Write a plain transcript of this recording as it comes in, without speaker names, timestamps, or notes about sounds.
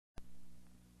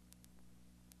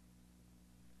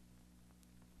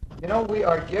You know, we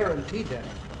are guaranteed that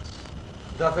entrance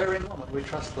the very moment we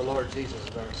trust the Lord Jesus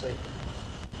as our Savior.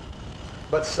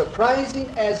 But surprising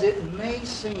as it may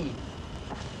seem,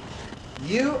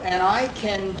 you and I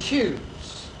can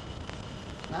choose.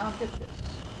 Now get this.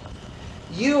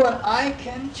 You and I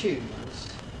can choose,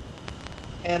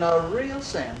 in a real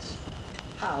sense,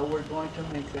 how we're going to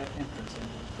make that entrance into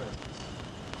His presence.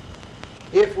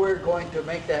 If we're going to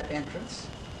make that entrance,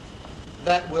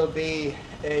 that will be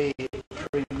a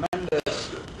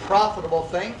tremendous, profitable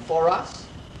thing for us,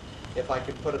 if I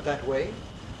could put it that way,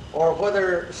 or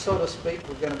whether, so to speak,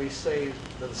 we're going to be saved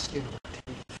to the skin of our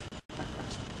teeth.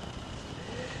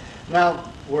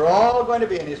 Now, we're all going to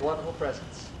be in His wonderful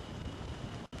presence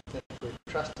if we've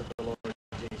trusted the Lord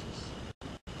Jesus.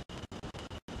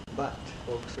 But,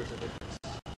 folks, there's a difference.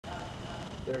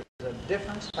 There's a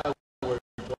difference how we're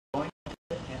going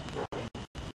to enter in.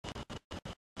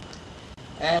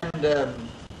 And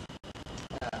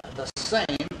the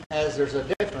same as there's a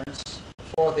difference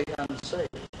for the unsaved.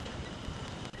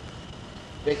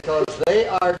 Because they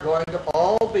are going to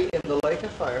all be in the lake of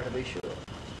fire, to be sure.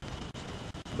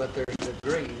 But there's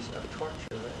degrees of torture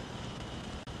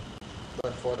there.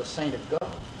 But for the saint of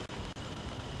God,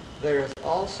 there is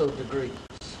also degrees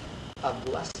of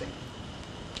blessing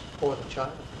for the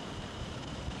child.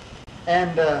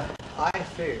 And I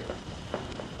fear,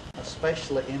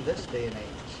 especially in this day and age,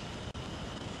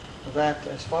 that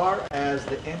as far as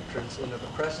the entrance into the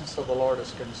presence of the Lord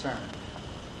is concerned,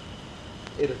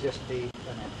 it'll just be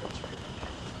an entrance period.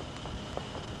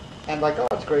 And by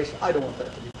God's grace, I don't want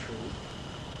that to be true.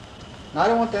 And I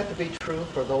don't want that to be true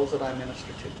for those that I minister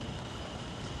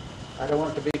to. I don't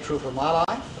want it to be true for my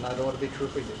life, and I don't want it to be true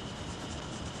for you.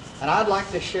 And I'd like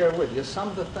to share with you some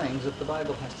of the things that the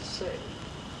Bible has to say,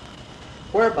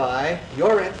 whereby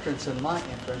your entrance and my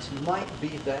entrance might be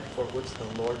that for which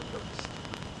the Lord purposed.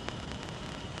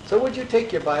 So would you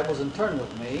take your Bibles and turn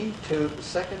with me to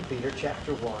 2 Peter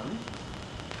chapter 1,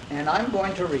 and I'm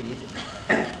going to read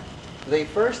the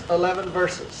first 11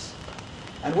 verses.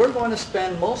 And we're going to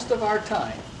spend most of our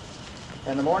time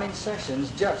in the morning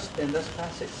sessions just in this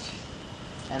passage,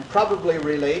 and probably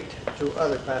relate to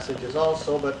other passages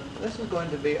also, but this is going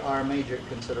to be our major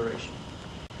consideration.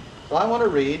 So I want to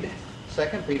read 2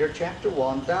 Peter chapter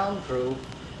 1 down through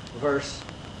verse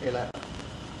 11.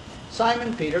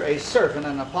 Simon Peter, a servant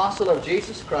and apostle of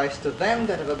Jesus Christ, to them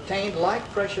that have obtained like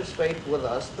precious faith with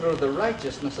us through the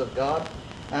righteousness of God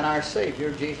and our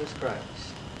Savior Jesus Christ.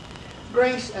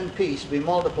 Grace and peace be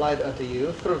multiplied unto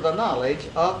you through the knowledge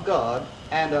of God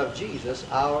and of Jesus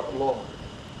our Lord,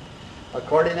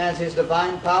 according as His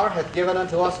divine power hath given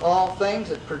unto us all things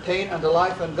that pertain unto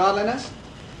life and godliness,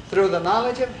 through the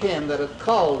knowledge of Him that hath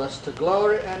called us to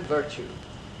glory and virtue,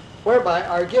 whereby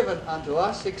are given unto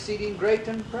us exceeding great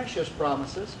and precious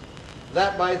promises,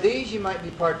 that by these ye might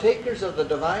be partakers of the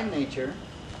divine nature,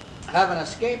 having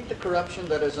escaped the corruption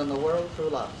that is in the world through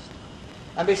lust.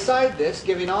 And beside this,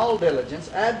 giving all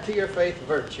diligence, add to your faith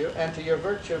virtue, and to your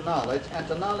virtue knowledge, and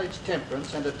to knowledge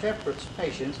temperance, and to temperance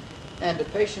patience, and to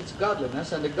patience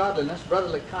godliness, and to godliness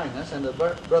brotherly kindness, and to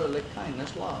brotherly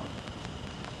kindness love.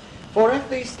 For if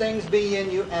these things be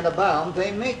in you and abound,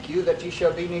 they make you that ye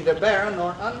shall be neither barren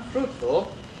nor unfruitful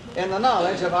in the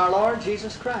knowledge of our Lord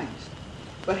Jesus Christ.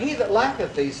 But he that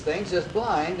lacketh these things is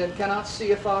blind, and cannot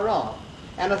see afar off,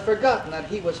 and hath forgotten that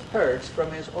he was purged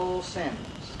from his old sins.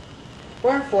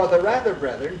 Wherefore the rather,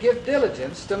 brethren, give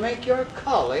diligence to make your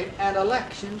calling and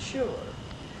election sure.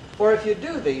 For if you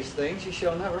do these things, ye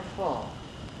shall never fall.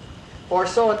 For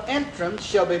so an entrance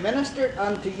shall be ministered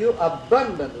unto you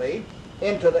abundantly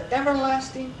into the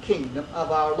everlasting kingdom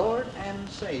of our Lord and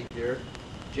Savior,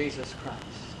 Jesus Christ.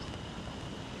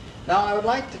 Now I would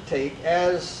like to take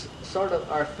as sort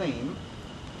of our theme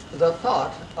the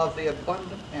thought of the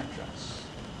abundant entrance.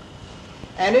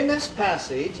 And in this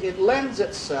passage, it lends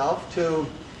itself to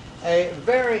a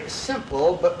very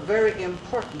simple but very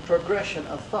important progression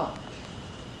of thought.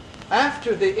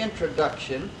 After the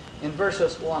introduction in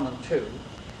verses 1 and 2,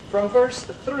 from verse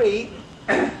 3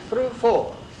 through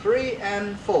 4, 3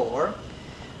 and 4,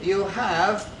 you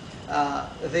have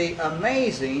the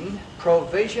amazing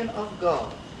provision of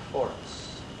God for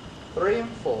us. 3 and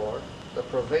 4, the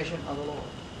provision of the Lord.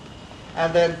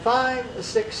 And then 5,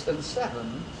 6, and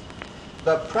 7,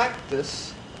 the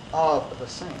practice of the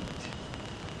saint.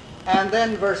 And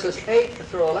then verses 8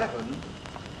 through 11,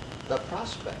 the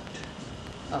prospect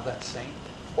of that saint,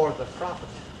 or the profit,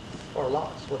 or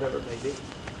loss, whatever it may be.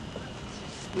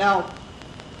 Now,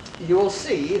 you will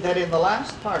see that in the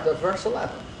last part of verse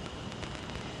 11,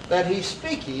 that he's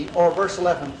speaking, or verse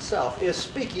 11 itself, is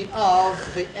speaking of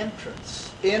the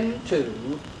entrance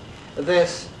into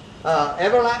this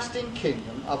everlasting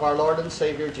kingdom of our Lord and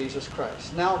Savior Jesus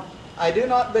Christ. Now, I do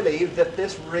not believe that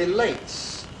this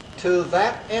relates to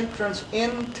that entrance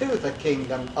into the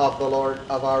kingdom of the Lord,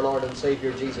 of our Lord and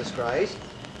Savior Jesus Christ,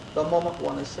 the moment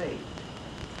one is saved.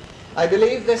 I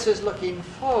believe this is looking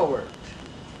forward,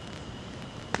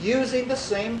 using the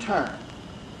same term,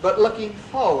 but looking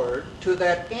forward to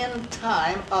that end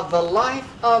time of the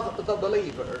life of the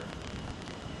believer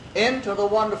into the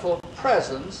wonderful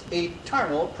presence,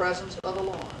 eternal presence of the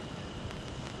Lord.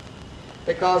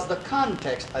 Because the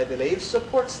context, I believe,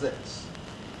 supports this.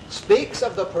 Speaks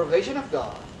of the provision of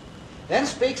God, then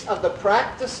speaks of the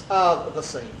practice of the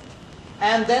saint,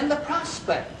 and then the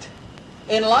prospect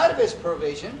in light of his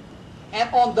provision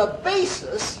and on the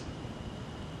basis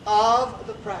of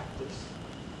the practice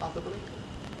of the believer.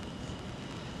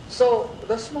 So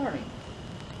this morning,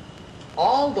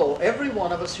 although every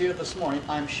one of us here this morning,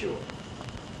 I'm sure,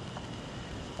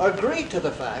 agree to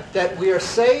the fact that we are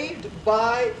saved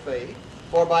by faith,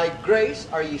 for by grace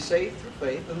are ye saved through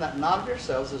faith, and that not of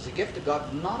yourselves is a gift of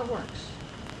God, not of works.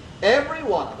 Every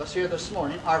one of us here this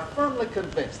morning are firmly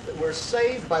convinced that we're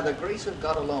saved by the grace of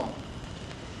God alone.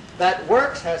 That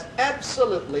works has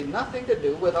absolutely nothing to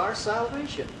do with our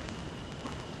salvation.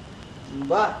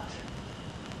 But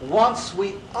once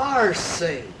we are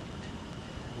saved,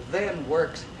 then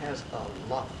works has a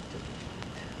lot to do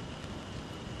with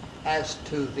it. As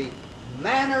to the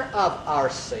manner of our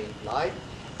saved life,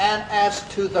 and as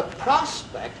to the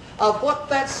prospect of what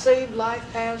that saved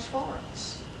life has for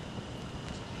us.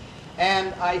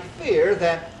 And I fear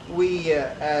that we,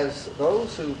 as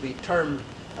those who be termed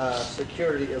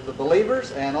security of the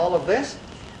believers and all of this,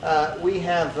 we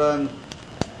have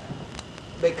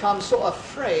become so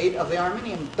afraid of the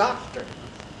Arminian doctrine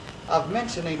of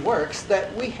mentioning works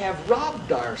that we have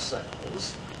robbed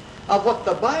ourselves of what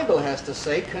the Bible has to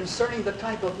say concerning the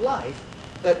type of life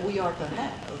that we are to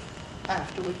have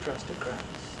after we trusted Christ.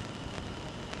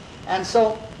 And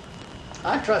so,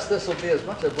 I trust this will be as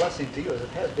much a blessing to you as it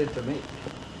has been to me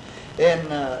in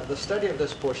the study of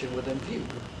this portion within view,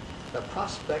 the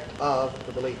prospect of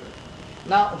the believer.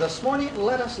 Now, this morning,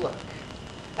 let us look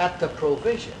at the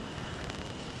provision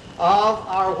of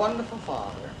our wonderful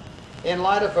Father in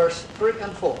light of verse 3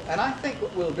 and 4. And I think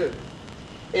what we'll do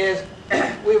is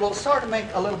we will sort of make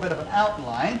a little bit of an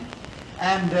outline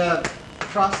and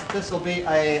trust this will be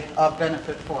a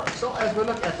benefit for us. So as we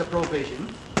look at the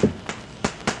provision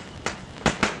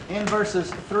in verses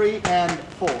 3 and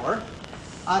 4,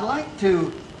 I'd like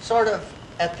to sort of,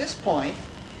 at this point,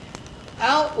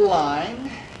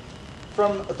 outline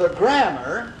from the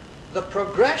grammar the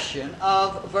progression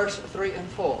of verse 3 and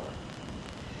 4.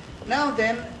 Now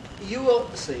then, you will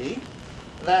see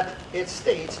that it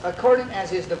states, according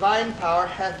as his divine power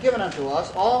hath given unto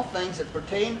us all things that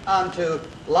pertain unto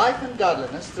life and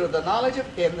godliness, through the knowledge of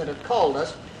him that hath called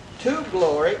us to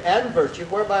glory and virtue,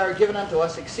 whereby are given unto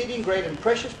us exceeding great and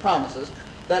precious promises,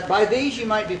 that by these ye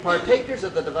might be partakers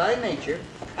of the divine nature,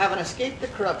 having escaped the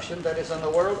corruption that is in the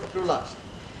world through lust.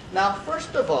 Now,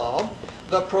 first of all,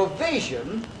 the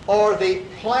provision, or the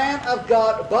plan of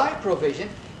God by provision,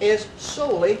 is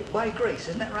solely by grace.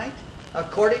 Isn't that right?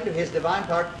 According to his divine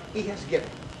power, he has given.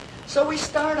 So we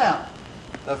start out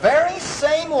the very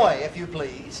same way, if you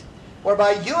please,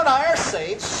 whereby you and I are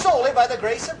saved solely by the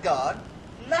grace of God.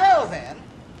 Now then,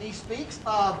 he speaks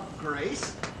of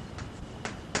grace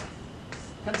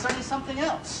concerning something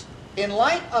else. In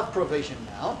light of provision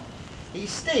now, he's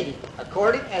stating,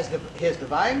 according as his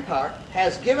divine power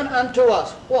has given unto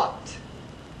us what?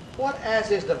 What has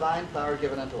his divine power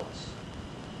given unto us?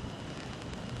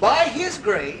 By his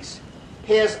grace,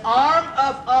 his arm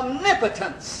of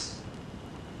omnipotence.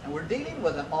 And we're dealing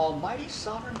with an almighty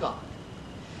sovereign God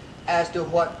as to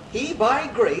what he by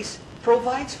grace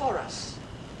provides for us.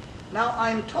 Now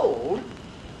I'm told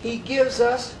he gives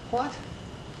us what?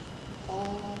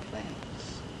 All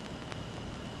things.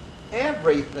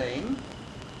 Everything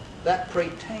that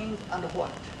pertains unto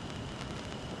what?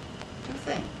 Two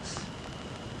things.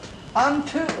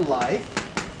 Unto life.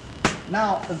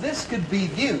 Now this could be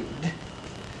viewed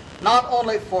not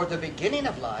only for the beginning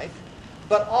of life,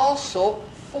 but also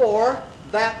for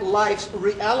that life's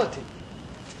reality.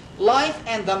 Life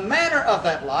and the manner of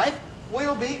that life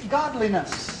will be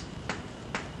godliness.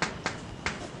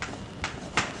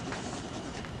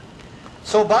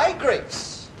 So by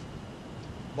grace,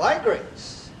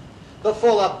 the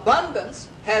full abundance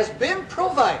has been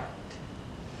provided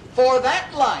for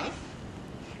that life,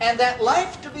 and that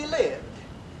life to be lived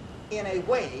in a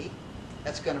way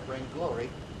that's going to bring glory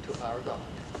to our God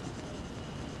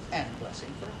and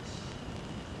blessing for us.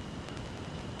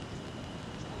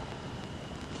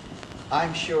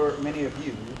 I'm sure many of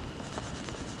you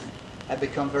have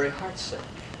become very heartsick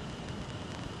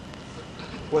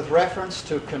with reference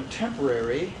to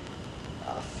contemporary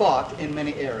thought in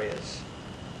many areas.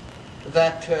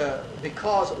 That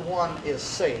because one is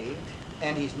saved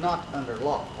and he's not under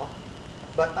law,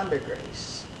 but under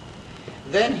grace,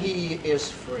 then he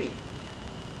is free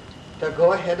to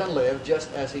go ahead and live just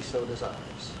as he so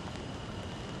desires.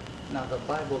 Now the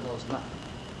Bible knows nothing,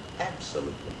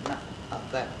 absolutely nothing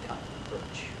of that kind of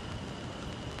virtue.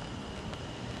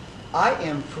 I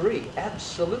am free,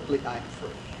 absolutely I'm free.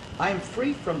 I'm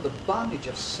free from the bondage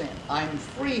of sin. I'm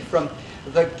free from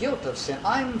the guilt of sin.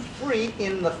 I'm free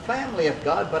in the family of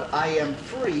God, but I am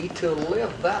free to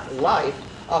live that life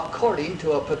according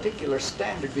to a particular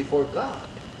standard before God.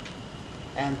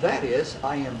 And that is,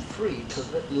 I am free to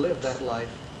live that life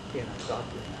in a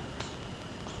godly manner.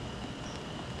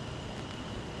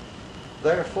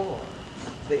 Therefore,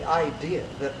 the idea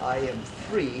that I am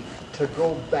free to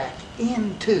go back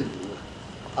into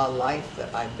a life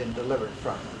that I've been delivered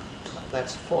from,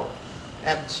 that's foreign,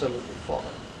 absolutely foreign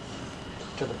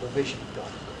to the provision of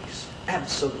God's grace.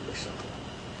 Absolutely so.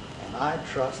 And I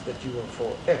trust that you will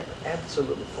forever,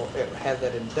 absolutely forever, have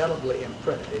that indelibly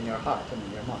imprinted in your heart and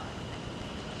in your mind.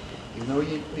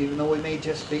 Even though we may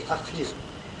just be a few,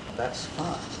 that's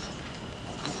fine.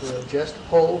 We'll just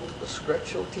hold the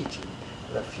scriptural teaching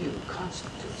that a few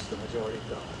constitutes the majority of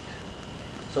God.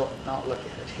 So now look at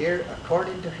it here,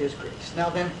 according to His grace. Now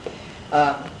then,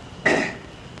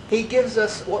 He gives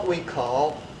us what we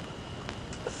call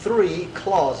 3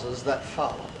 clauses that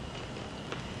follow.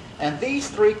 And these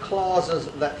 3 clauses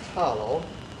that follow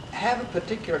have a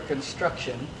particular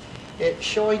construction,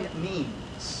 showing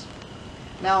means.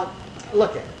 Now,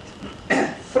 look at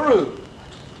it. Through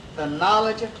the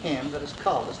knowledge of Him that has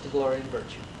called us to glory and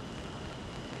virtue.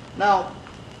 Now,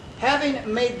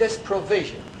 having made this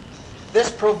provision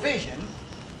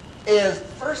is,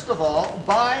 first of all,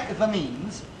 by the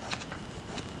means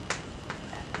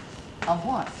of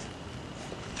what?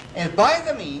 And by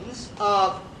the means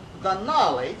of the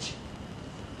knowledge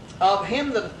of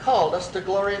Him that hath called us to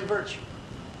glory and virtue.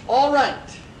 All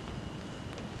right.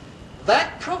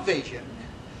 That provision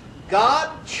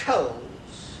God chose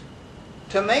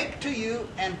to make to you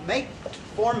and make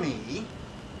for me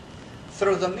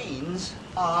through the means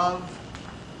of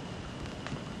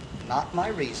not my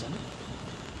reason,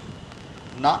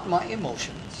 not my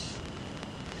emotions,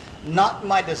 not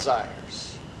my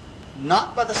desires,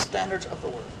 not by the standards of the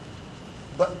world,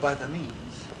 but by the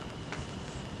means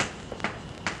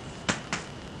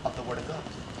of the Word of God.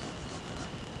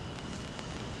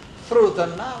 Through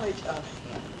the knowledge of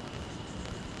Him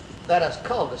that has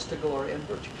called us to glory and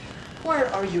virtue. Where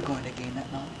are you going to gain that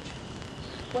knowledge?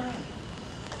 Where are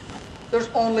you? There's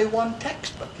only one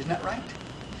textbook, isn't that right?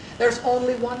 There's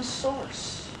only one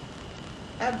source.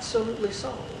 Absolutely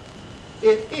so.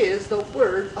 It is the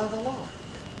Word of the Lord.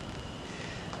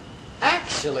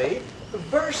 Actually,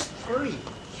 verse 3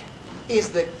 is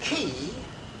the key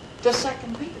to 2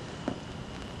 Peter.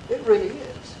 It really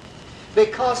is.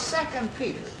 Because 2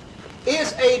 Peter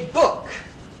is a book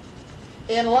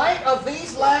in light of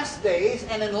these last days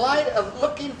and in light of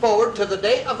looking forward to the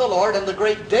day of the Lord and the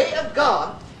great day of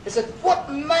God. It said, what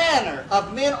manner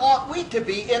of men ought we to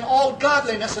be in all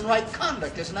godliness and right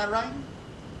conduct? Isn't that right?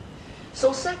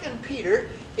 So 2 Peter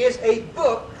is a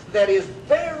book that is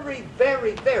very,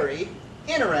 very, very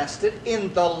interested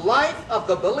in the life of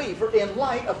the believer in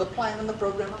light of the plan and the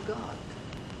program of God.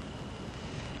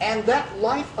 And that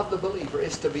life of the believer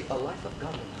is to be a life of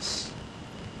godliness.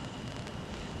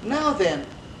 Now then,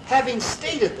 having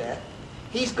stated that,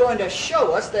 he's going to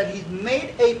show us that he's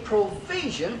made a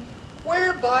provision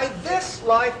whereby this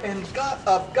life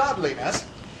of godliness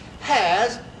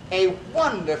has a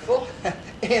wonderful,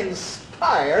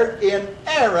 inspired,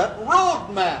 inerrant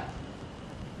roadmap.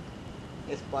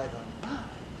 It's by the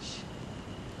knowledge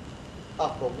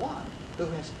of the one who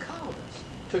has called us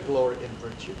to glory and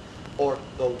virtue, or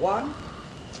the one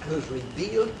who's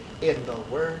revealed in the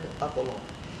Word of the Lord.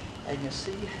 And you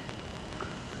see,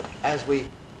 as we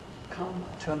come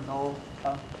to know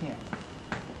of Him,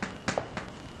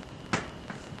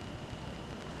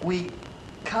 we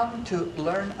come to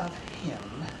learn of Him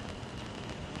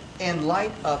in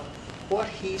light of what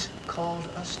He's called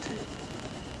us to.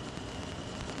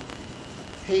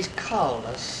 He's called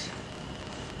us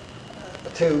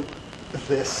to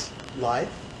this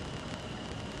life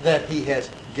that He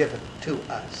has given to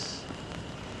us,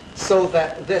 so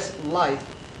that this life,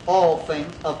 all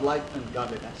things of life and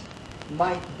godliness,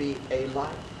 might be a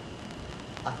life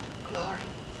unto glory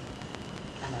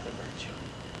and unto virtue.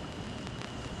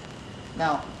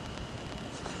 Now,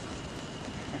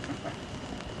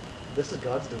 this is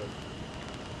God's doing.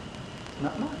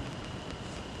 not mine.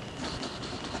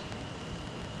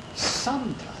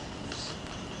 Sometimes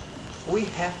we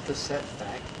have to sit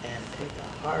back and take a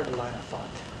hard line of thought.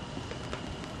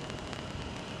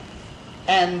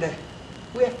 And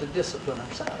we have to discipline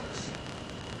ourselves.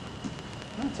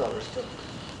 That's all there's to it.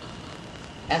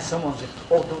 And someone says,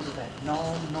 oh, don't do that.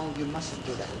 No, no, you mustn't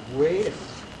do that. Wait a minute.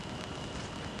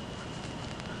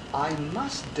 I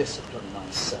must discipline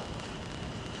myself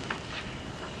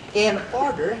in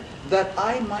order that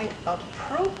I might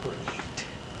appropriate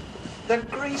the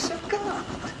grace of God.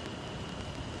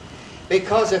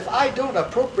 Because if I don't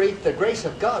appropriate the grace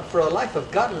of God for a life of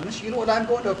godliness, you know what I'm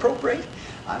going to appropriate?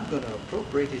 I'm going to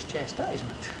appropriate His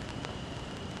chastisement.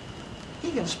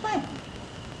 He can spank me.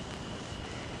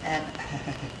 And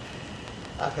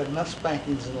I've had enough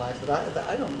spankings in life that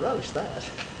I don't relish that.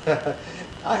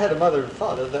 I had a mother and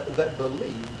father that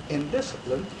believed in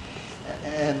discipline,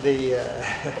 and the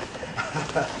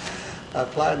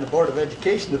applying the Board of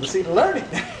Education to the seat of learning.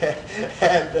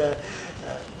 And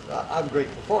I'm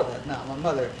grateful for that now. My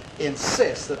mother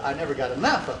insists that I never got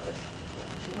enough of it.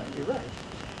 She might be right.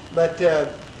 But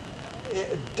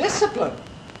discipline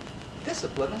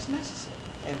is necessary.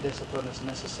 And discipline is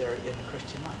necessary in the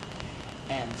Christian life.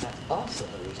 And that's also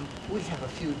the reason we have a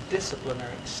few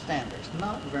disciplinary standards.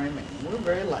 Not very many. We're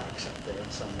very lax up there in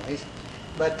some ways.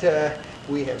 But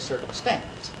we have certain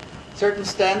standards. Certain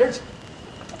standards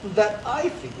that I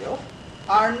feel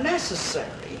are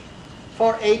necessary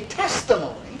for a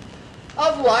testimony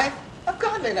of life of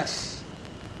godliness.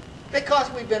 Because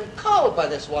we've been called by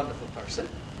this wonderful person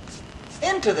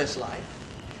into this life,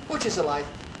 which is a life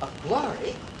of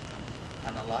glory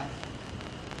and a life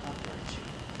of virtue.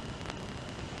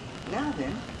 Now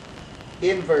then,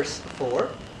 in verse 4,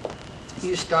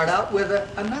 you start out with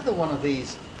another one of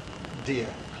these dia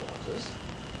clauses,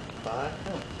 by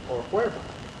whom, or whereby,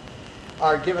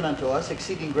 are given unto us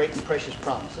exceeding great and precious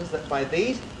promises, that by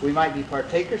these we might be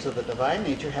partakers of the divine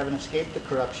nature, having escaped the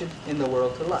corruption in the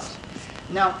world to lust.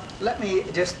 Now, let me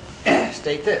just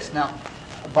state this. Now,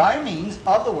 by means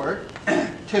of the word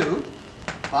to,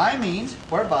 by means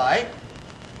whereby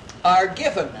are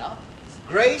given now.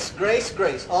 Grace, grace,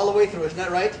 grace, all the way through, isn't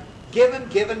that right? Given,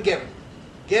 given, given.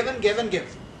 Given, given, given.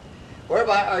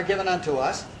 Whereby are given unto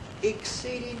us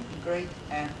exceeding great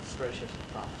and precious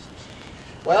promises.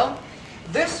 Well,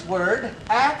 this word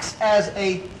acts as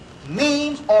a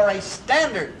means or a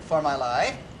standard for my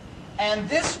life, and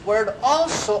this word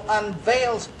also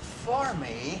unveils for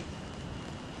me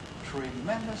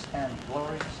tremendous and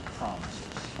glorious promises.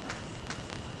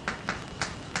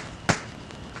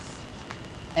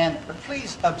 And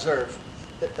please observe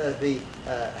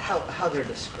how they're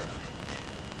described.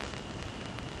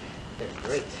 They're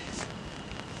great.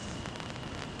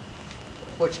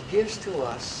 Which gives to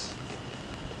us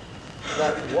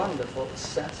that wonderful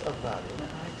sense of value, isn't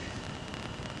it right?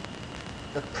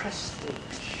 The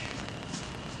prestige,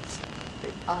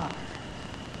 the honor,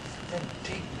 the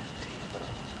dignity,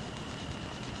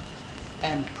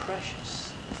 and precious.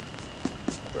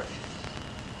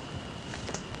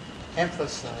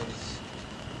 Emphasize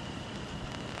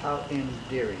how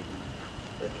endearing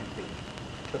they can be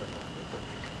to the body.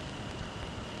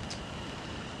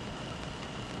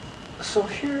 So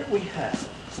here we have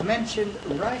mentioned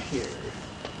right here,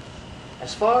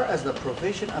 as far as the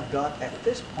provision of God at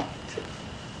this point,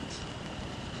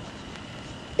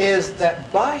 is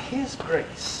that by His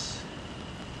grace,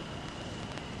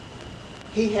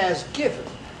 He has given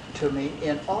to me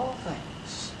in all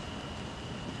things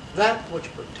that which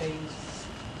pertains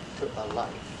to a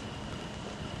life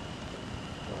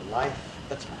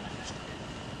that's manifested.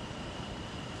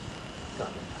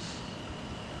 Godliness.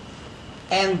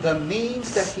 And the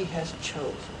means that He has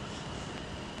chosen,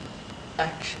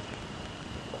 actually,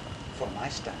 for my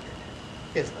standard,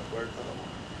 is the word of the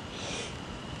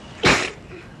Lord.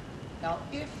 Now,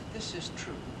 if this is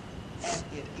true, and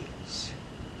it is,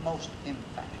 most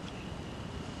emphatically,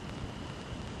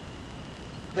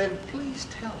 then please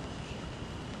tell me,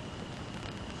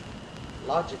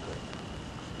 logically,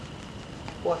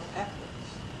 what happens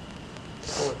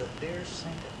for the dear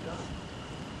saint of God.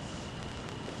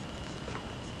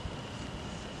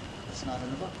 It's not in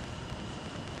the book.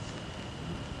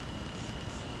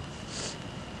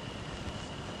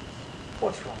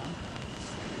 What's wrong?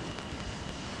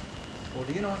 Well,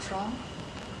 do you know what's wrong?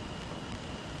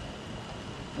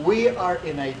 We are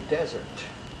in a desert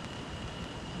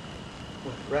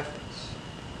with reference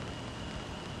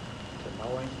to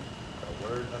knowing the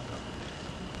Word of God.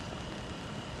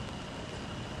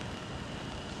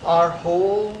 Our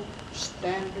whole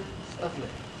standards of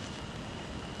living,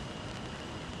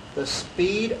 the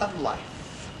speed of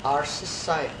life, our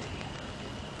society,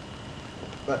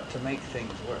 But to make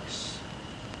things worse,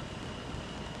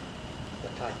 the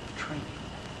type of training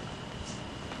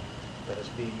that is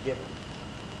being given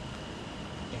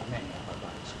in many of our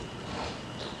Bible schools,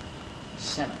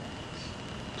 seminaries,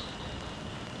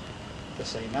 to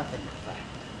say nothing of the fact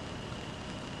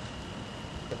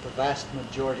that the vast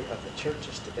majority of the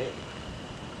churches today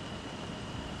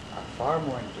are far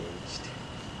more engaged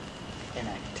in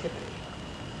activity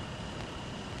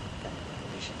than in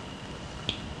revelation.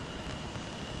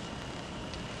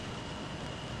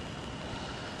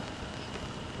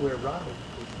 We're robbing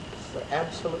people. We're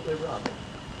absolutely robbing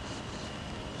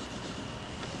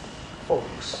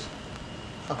folks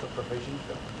of the provision of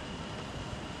God.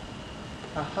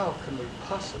 Now, how can we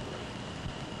possibly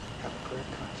have a clear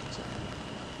conscience of it?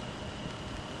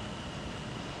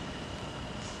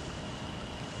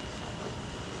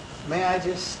 May I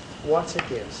just once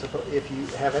again, so if you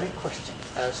have any questions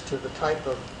as to the type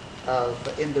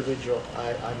of individual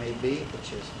I may be,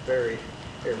 which is very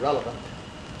irrelevant,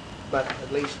 but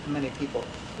at least many people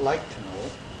like to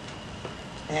know,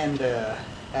 and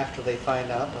after they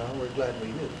find out, well, we're glad we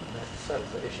knew. That settles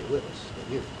the issue with us,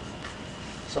 with you.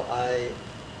 So I'm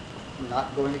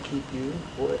not going to keep you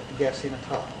guessing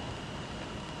at all.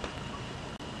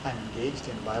 I'm engaged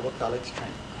in Bible college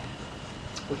training.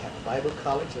 We have a Bible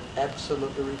college that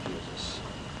absolutely refuses.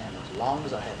 And as long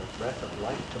as I have a breath of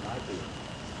life to my being,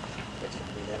 it's going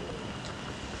to be that way.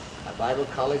 A Bible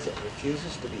college that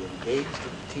refuses to be engaged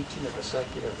in the teaching of the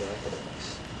secular, of the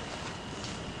academics.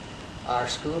 Our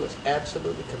school is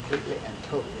absolutely, completely, and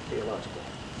totally theological.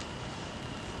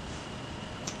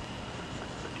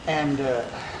 And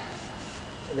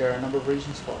there are a number of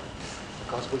reasons for it.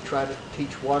 Because we try to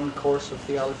teach one course of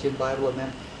theology and Bible and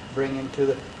then bring into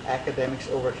the academics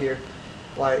over here.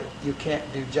 Why, you can't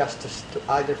do justice to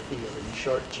either field and you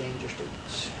shortchange your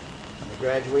students. When they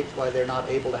graduate, why they're not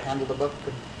able to handle the book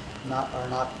and are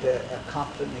not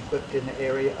competent and equipped in the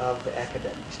area of the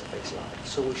academics to face life.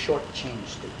 So we shortchange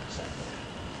students out there.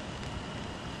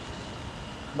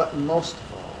 But most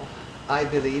of all, I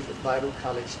believe that Bible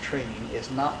college training is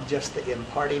not just the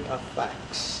imparting of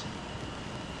facts,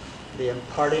 the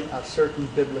imparting of certain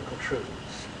biblical truths.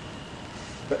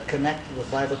 But connected with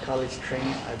Bible college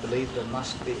training, I believe there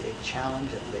must be a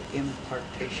challenge of the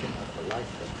impartation of the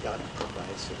life that God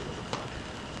provides through the Word of God.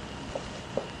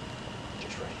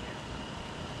 Just right here.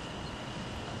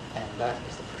 And that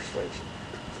is the persuasion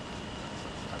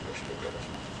of your street brothers.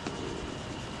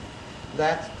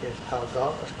 That is how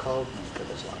God has called me to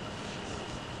this life.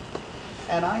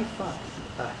 And I find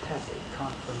a happy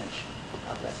confirmation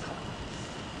of that calling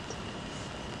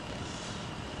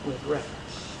with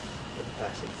reference to the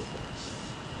passage before us.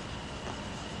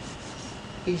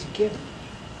 He's given me,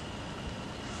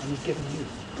 and He's given you,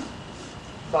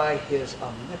 by His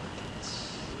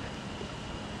omnipotence,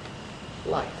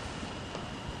 life,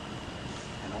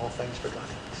 and all things for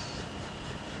godliness.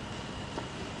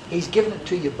 He's given it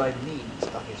to you by means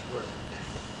of His Word,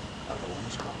 of the one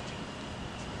who's called you.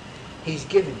 He's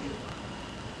given you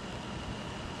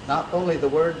not only the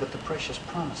Word, but the precious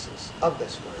promises of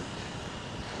this Word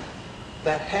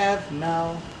that have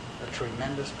now a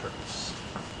tremendous purpose.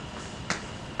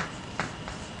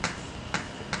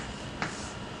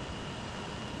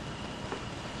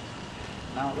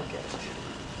 Now look at it.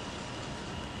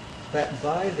 That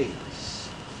by these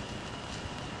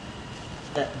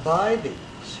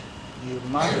you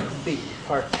might be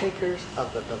partakers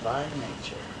of the divine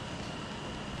nature,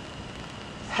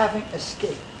 having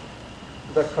escaped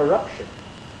the corruption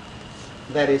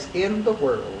that is in the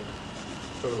world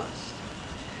through lust.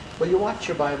 Will you watch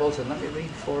your Bibles and let me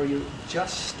read for you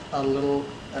just a little,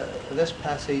 this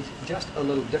passage just a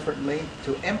little differently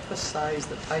to emphasize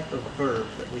the type of verb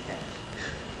that we have.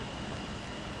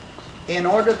 In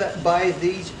order that by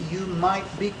these you might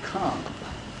become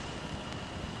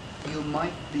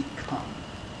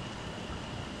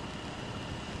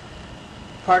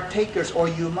partakers, or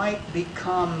you might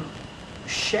become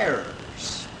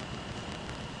sharers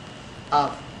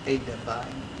of a divine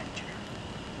nature.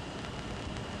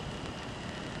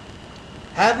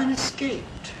 Having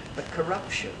escaped the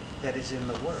corruption that is in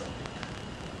the world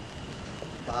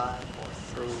by or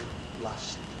through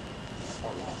lust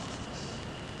or lawlessness.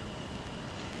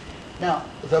 Now,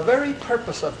 the very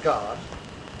purpose of God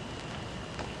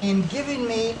in giving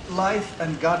me life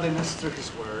and godliness through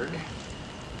His Word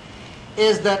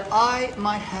is that I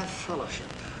might have fellowship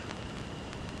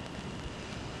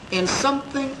in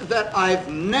something that I've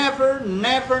never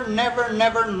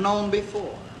known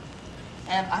before.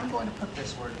 And I'm going to put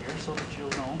this word here so that you'll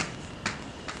know.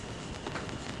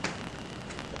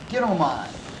 Ginomai.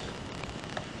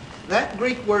 That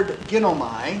Greek word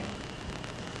ginomai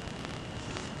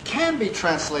can be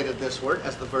translated this word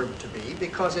as the verb to be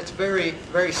because it's very,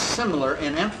 very similar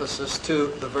in emphasis to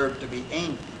the verb to be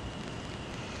aimed.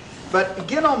 But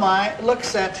ginomai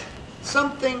looks at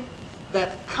something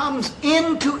that comes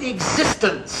into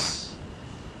existence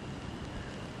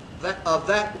of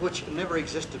that which never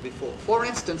existed before. For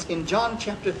instance, in John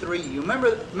chapter 3, you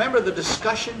remember the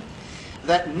discussion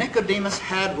that Nicodemus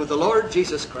had with the Lord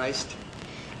Jesus Christ.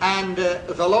 And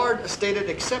the Lord stated,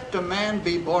 except a man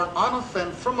be born of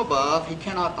and from above, he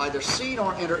cannot either see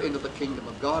nor enter into the kingdom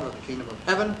of God or the kingdom of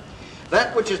heaven.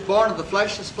 That which is born of the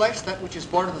flesh is flesh, that which is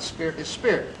born of the Spirit is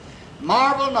spirit.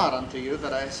 Marvel not unto you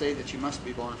that I say that you must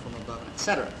be born from above,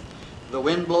 etc. The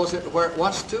wind blows it where it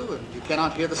wants to, and you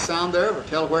cannot hear the sound thereof or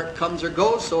tell where it comes or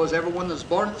goes, so is everyone that is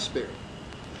born of the Spirit.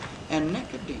 And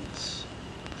Nicodemus,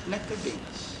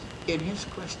 in his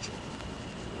question,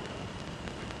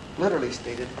 literally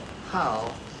stated,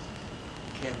 how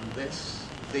can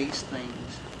these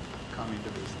things come into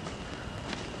being?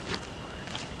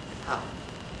 How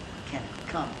can it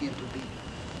come into being?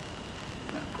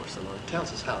 And of course the Lord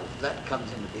tells us how that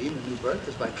comes into being. The new birth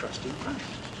is by trusting Christ.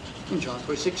 In John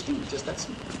 3:16, just that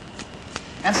simple.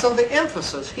 And so the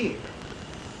emphasis here,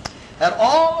 that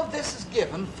all of this is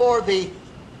given for the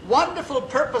wonderful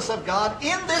purpose of God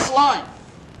in this life,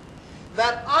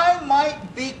 that I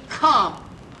might become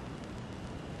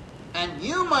and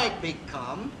you might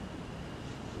become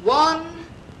one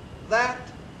that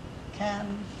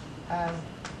can have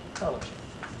fellowship.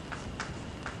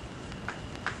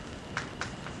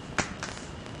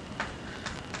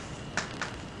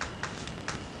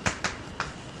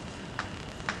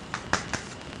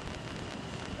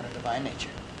 A divine nature.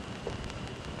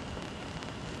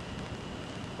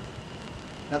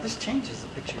 Now this changes the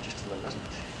picture just a little, doesn't it?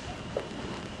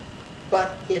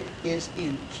 But it is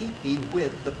in keeping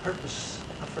with the purpose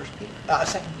of 2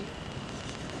 Peter.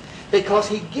 Because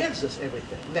he gives us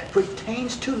everything that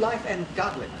pertains to life and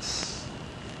godliness,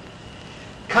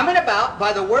 coming about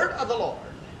by the word of the Lord,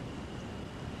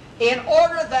 in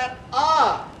order that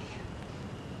I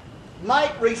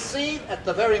might receive at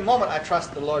the very moment I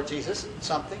trust the Lord Jesus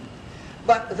something.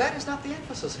 But that is not the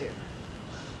emphasis here.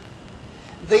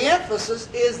 The emphasis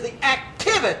is the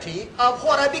activity of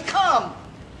what I become,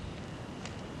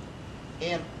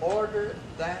 in order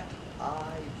that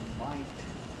I might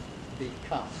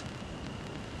become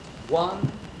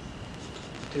one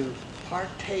to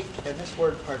partake. And this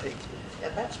word partake,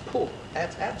 that's poor.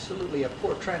 That's absolutely a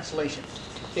poor translation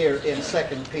here in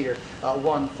 2 Peter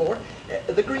 1:4.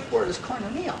 The Greek word is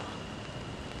koinonia.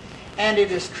 And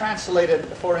it is translated,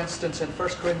 for instance, in 1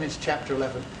 Corinthians chapter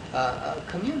 11,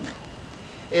 communion.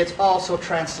 It's also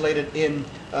translated in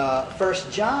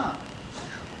 1 John.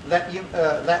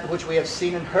 That which we have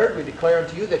seen and heard, we declare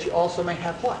unto you, that you also may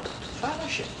have what?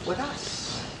 Fellowship with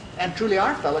us. And truly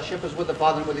our fellowship is with the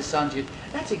Father and with His Son.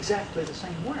 That's exactly the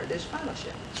same word, is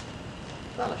fellowship.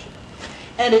 Fellowship.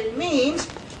 And it means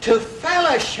to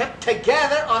fellowship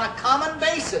together on a common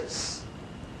basis.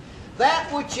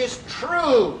 That which is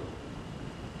true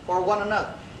for one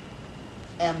another.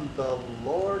 And the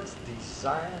Lord's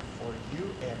desire for you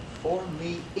and for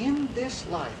me in this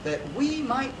life, that we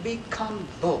might become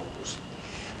those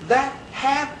that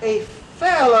have a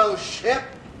fellowship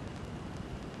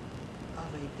of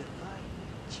a divine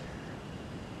nature.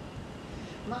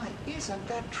 My, isn't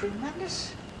that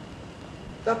tremendous?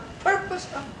 The purpose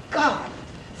of God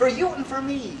for you and for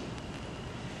me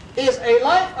is a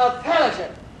life of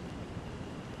fellowship.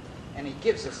 And He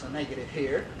gives us a negative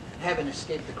here, having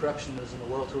escaped the corruption that is in the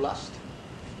world through lust.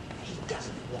 He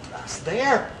doesn't want us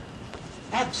there.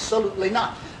 Absolutely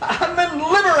not. I've been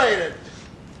liberated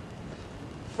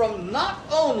from not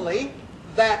only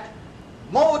that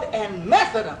mode and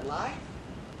method of life,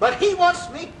 but He wants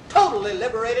me totally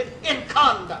liberated in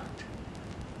conduct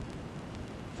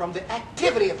from the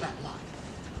activity of that life.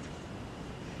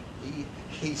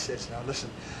 He says, now listen,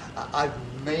 I've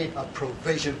made a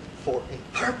provision for a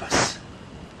purpose.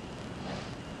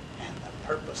 And the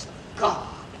purpose of God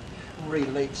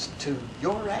relates to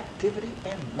your activity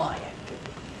and my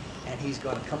activity. And He's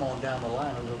going to come on down the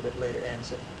line a little bit later and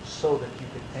say, so that you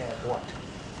can have what?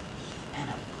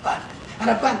 An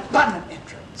abundant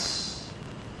entrance.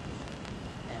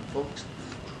 And folks,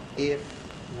 if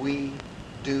we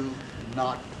do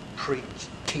not preach,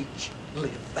 teach,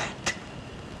 live that,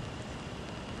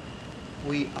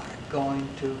 we are going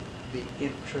to be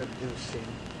introducing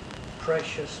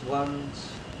precious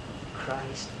ones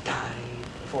Christ died,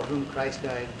 for whom Christ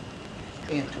died,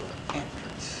 into an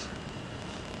entrance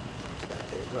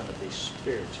that they're going to be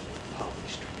spiritually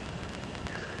poverty-stricken.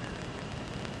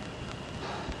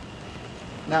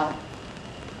 Now,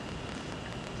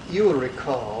 You will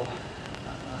recall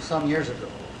some years ago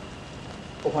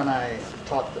when I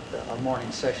taught a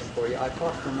morning session for you, I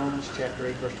taught from Romans chapter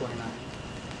 8, verse 29.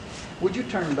 Would you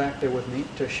turn back there with me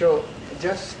to show,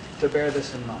 just to bear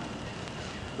this in mind?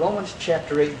 Romans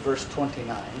chapter 8, verse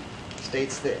 29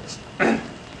 states this. The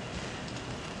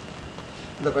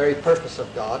very purpose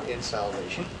of God in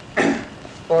salvation.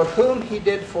 For whom he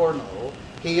did foreknow,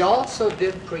 he also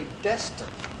did predestine,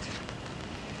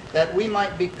 that we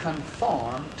might be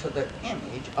conformed to the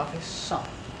image of his Son.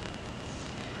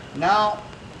 Now,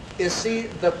 you see,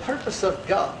 the purpose of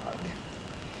God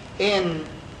in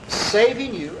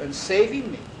saving you and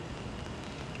saving me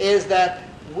is that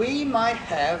we might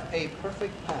have a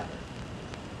perfect pattern.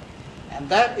 And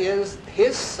that is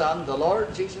his Son, the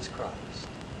Lord Jesus Christ.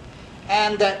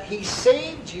 And that he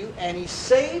saved you and he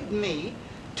saved me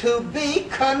to be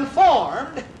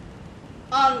conformed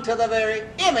unto the very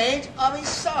image of his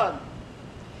Son.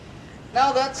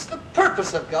 Now that's the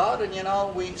purpose of God, and you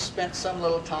know, we spent some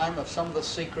little time of some of the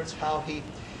secrets, how he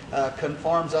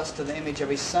conforms us to the image of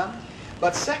his Son.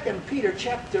 But 2 Peter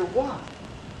chapter 1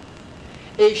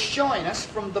 is showing us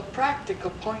from the practical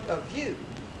point of view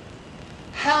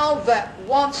how that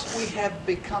once we have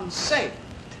become saved,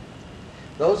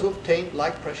 those who have obtained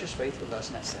like precious faith with us,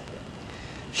 and etc.,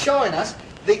 showing us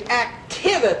the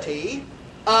activity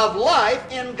of life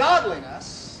in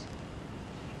godliness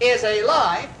is a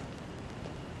life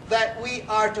that we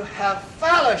are to have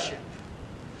fellowship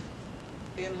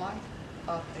in life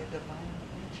of a divine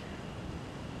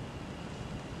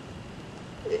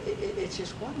nature. It's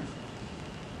just wonderful.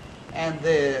 And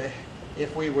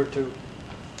if we were to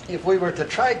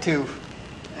try to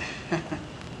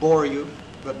bore you,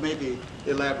 but maybe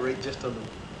elaborate just a little.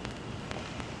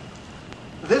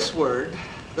 This word,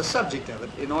 the subject of it,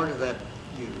 in order that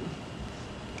you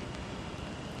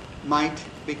might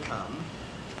become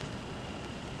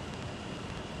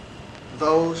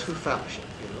those who fellowship.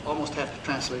 You almost have to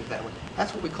translate it that way.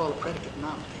 That's what we call a predicate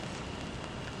nominative.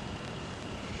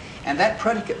 And that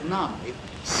predicate nominative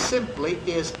simply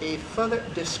is a further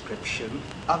description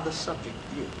of the subject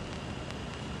view.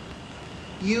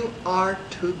 You are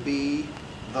to be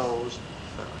those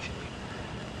fellowshipping.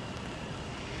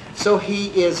 So he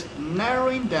is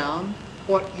narrowing down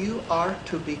what you are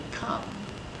to become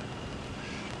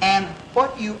and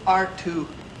what you are to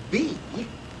be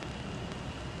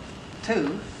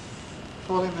to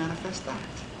fully manifest that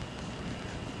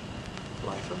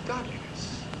life of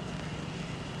godliness.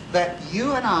 That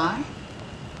you and I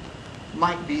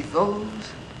might be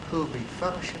those who will be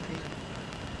fellowshipping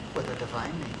with the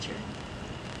divine nature,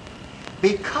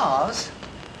 because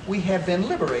we have been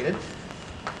liberated,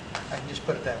 I can just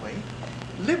put it that way,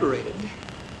 liberated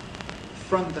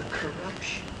from the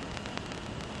corruption.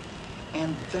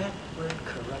 And that word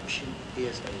corruption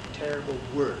is a terrible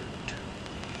word.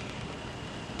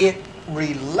 It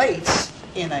relates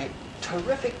in a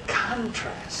terrific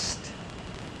contrast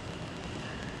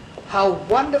how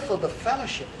wonderful the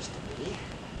fellowship is to be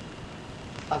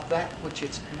of that which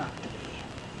it's not to be.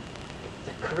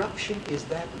 The corruption is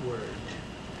that word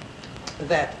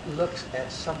that looks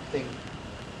at something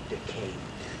decayed.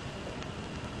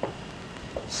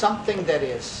 Something that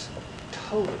is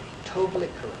totally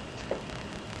corrupt.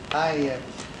 I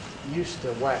used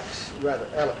to wax rather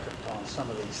eloquent on some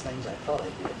of these things, I thought I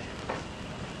did,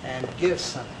 and give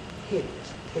some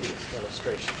hideous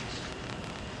illustrations.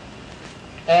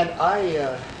 And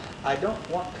I don't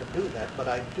want to do that, but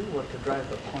I do want to drive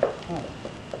the point home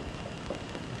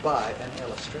by an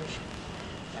illustration.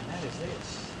 And that is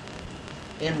this.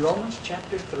 In Romans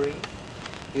chapter 3,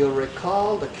 you'll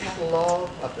recall the catalogue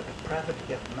of the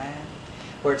depravity of man,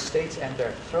 where it states, and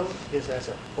their throat is as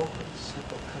an open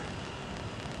sepulchre.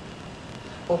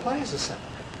 Well, what is a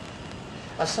sepulchre?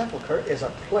 A sepulchre is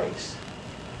a place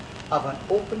of an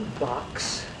open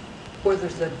box where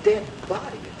there's a dead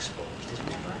body exposed. Isn't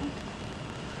that right?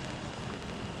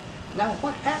 Now,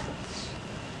 what happens?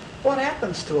 What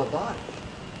happens to a body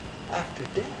after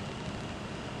death?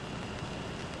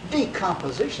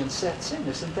 Decomposition sets in,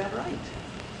 isn't that right?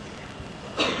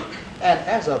 And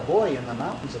as a boy in the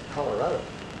mountains of Colorado,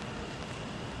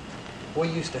 we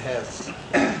used to have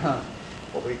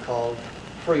what we called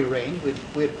free range.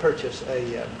 We'd purchase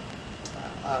a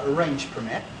range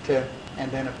permit,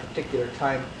 and then a particular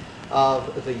time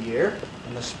of the year,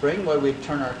 in the spring, where we'd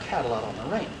turn our cattle out on the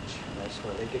range. And that's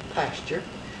where they get pasture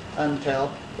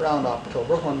until around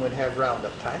October, when we'd have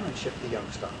roundup time and ship the young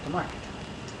stock to market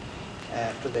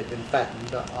after they'd been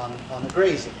fattened on the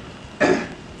grazing.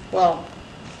 Well,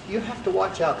 you have to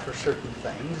watch out for certain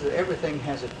things. Everything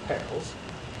has its perils.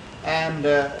 And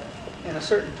in a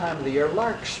certain time of the year,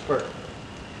 larkspur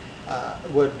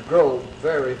would grow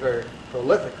very, very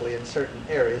prolifically in certain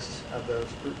areas of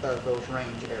those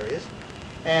range areas,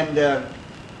 and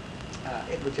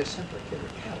it would just simply kill your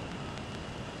cattle.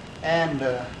 And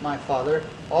my father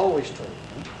always told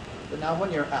me that now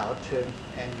when you're out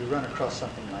and you run across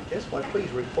something like this, well, please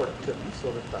report it to me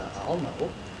so that I'll know.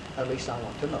 At least I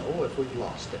want to know if we've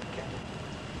lost any cattle.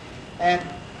 And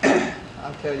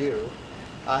I'll tell you,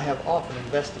 I have often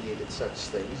investigated such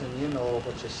things, and you know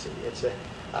what you see.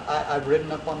 I've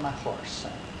ridden up on my horse,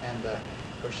 and of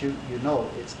course you know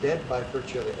it's dead by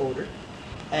virtue of the odor.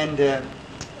 And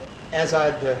as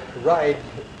I'd ride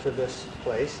to this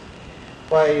place,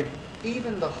 why,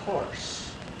 even the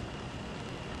horse,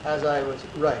 as I was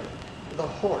riding, the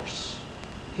horse,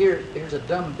 here's a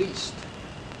dumb beast,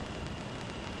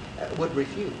 would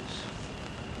refuse.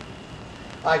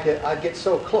 I'd get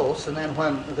so close, and then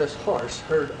when this horse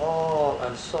heard all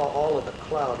and saw all of the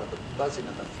cloud of the buzzing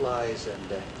of the flies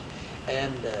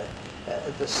and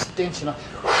the stench,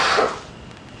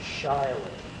 shy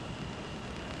away.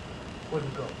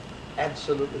 Wouldn't go.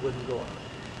 Absolutely wouldn't go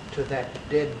to that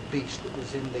dead beast that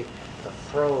was in the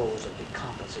throes of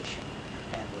decomposition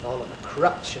and with all of the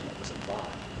corruption that was involved.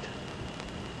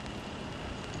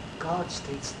 God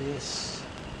states this.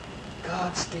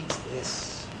 God states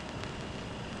this.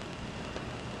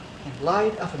 In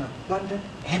light of an abundant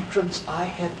entrance, I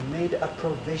have made a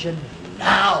provision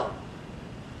now.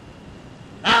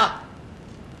 Now.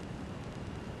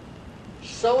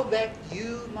 So that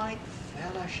you might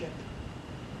fellowship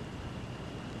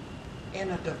in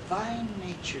a divine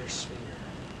nature sphere.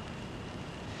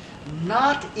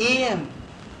 Not in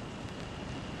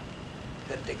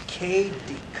the decay,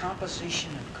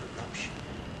 decomposition, and corruption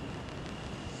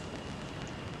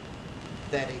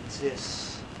that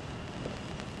exists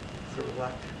through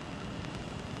what?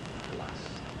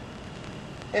 Lust.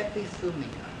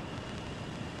 Epithumia.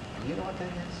 And you know what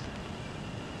that is?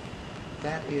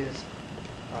 That is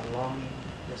a longing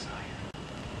desire.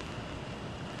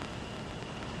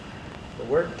 The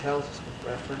Word tells us with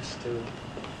reference to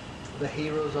the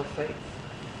heroes of faith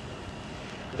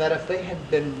that if they had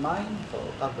been mindful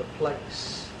of the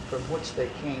place from which they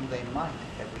came, they might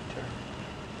have returned.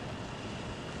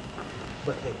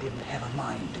 But they didn't have a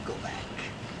mind to go back.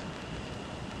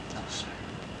 No, sir.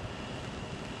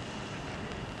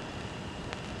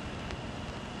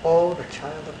 Oh, the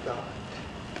child of God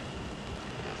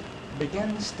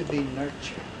begins to be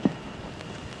nurtured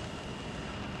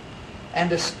and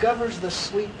discovers the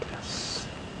sweetness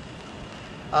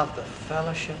of the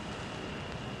fellowship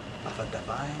of a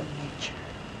divine nature.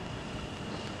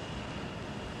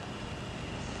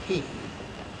 He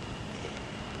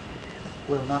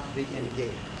will not be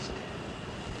engaged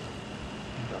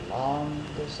in the long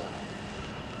desire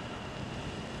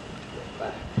to go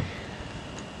back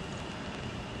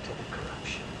to the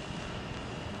corruption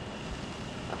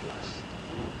of lust.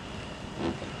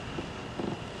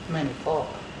 Many fall,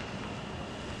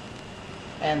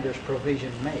 and there's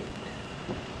provision made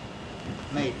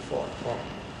for fall.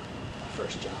 1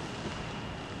 John.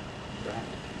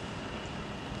 Granted.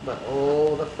 But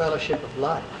oh, the fellowship of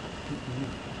life.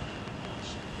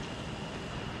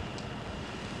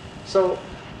 So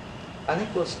I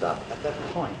think we'll stop at that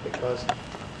point because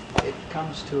it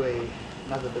comes to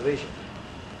another division.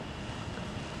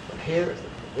 But here is the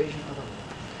provision of the Lord.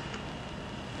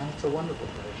 And it's a wonderful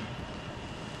provision.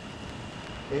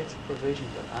 It's a provision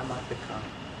that I might become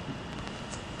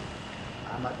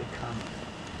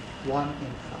one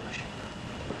in fellowship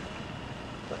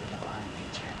with the divine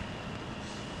nature,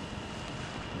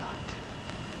 not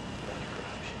the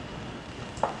corruption.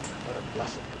 What a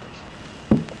blessed provision.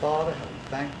 Father, I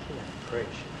thank you and praise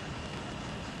you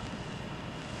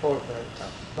for the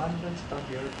abundance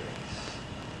of your grace,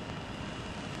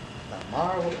 the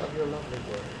marvel of your lovely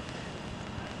word,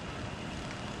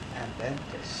 and then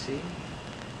to see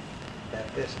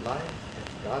that this life is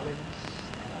godliness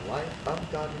and a life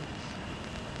of godliness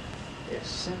is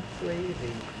simply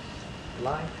the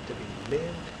life to be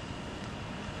lived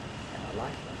and a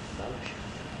life of fellowship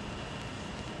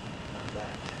of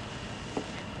that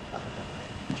of a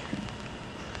divine nature.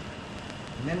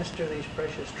 Minister these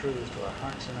precious truths to our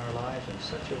hearts and our lives in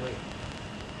such a way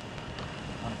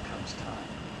when it comes time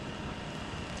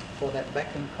for that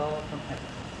beck and call from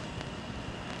heaven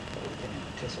that we can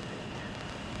anticipate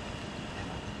an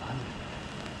abundant,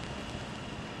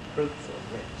 fruitful,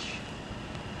 rich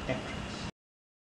entrance